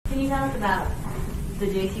tell us about the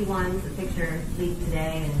JT1's picture leaked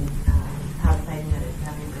today and how exciting that is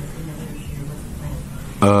having a signature shoe? What's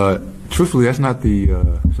the plan? Truthfully, that's not the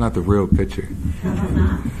it's not the real picture.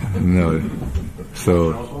 No.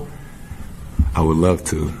 So I would love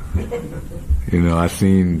to. You know, I've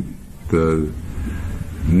seen the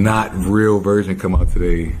not real version come out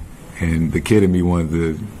today, and the kid in me wanted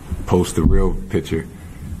to post the real picture.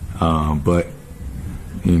 But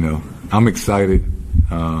you know, I'm excited.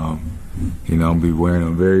 You know, I'll be wearing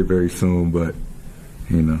them very, very soon. But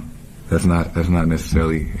you know, that's not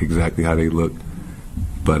necessarily exactly how they look.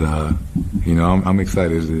 But you know, I'm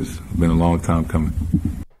excited. It's been a long time coming.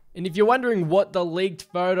 And if you're wondering what the leaked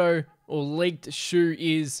photo or leaked shoe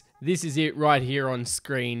is, this is it right here on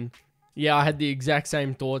screen. Yeah, I had the exact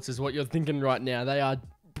same thoughts as what you're thinking right now. They are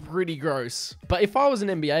pretty gross. But if I was an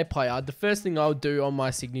NBA player, the first thing I would do on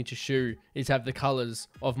my signature shoe is have the colors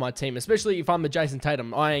of my team. Especially if I'm a Jayson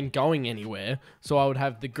Tatum, I ain't going anywhere, so I would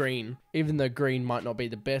have the green. Even though green might not be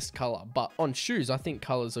the best color, but on shoes, I think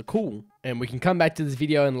colors are cool. And we can come back to this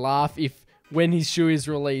video and laugh if, when his shoe is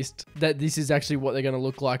released, that this is actually what they're going to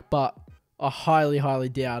look like. But I highly, highly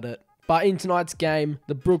doubt it. But in tonight's game,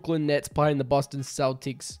 the Brooklyn Nets playing the Boston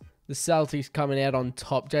Celtics. The Celtics coming out on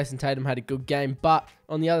top. Jayson Tatum had a good game, but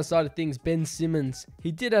on the other side of things, Ben Simmons,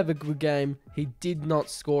 he did have a good game. He did not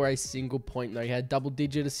score a single point though. He had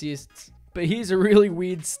double-digit assists. But here's a really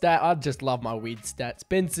weird stat. I just love my weird stats.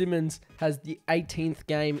 Ben Simmons has the 18th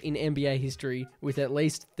game in NBA history with at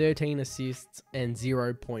least 13 assists and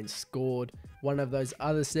 0 points scored. One of those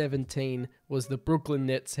other 17 was the Brooklyn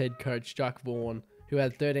Nets head coach, Jack Vaughn, who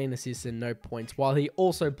had 13 assists and no points, while he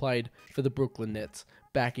also played for the Brooklyn Nets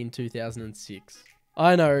back in 2006.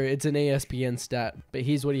 I know it's an ESPN stat, but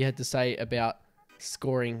here's what he had to say about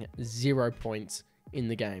scoring 0 points in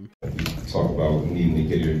the game. Talk about needing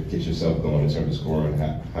to get yourself going in terms of scoring.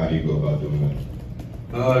 How do you go about doing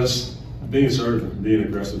that? Just being assertive, being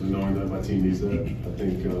aggressive, and knowing that my team needs that. I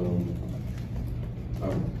think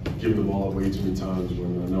I've given the ball up way too many times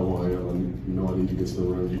when I know who I am. I know I need to get to the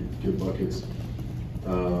rim, get buckets.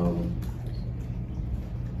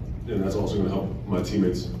 And that's also going to help my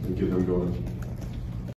teammates and get them going.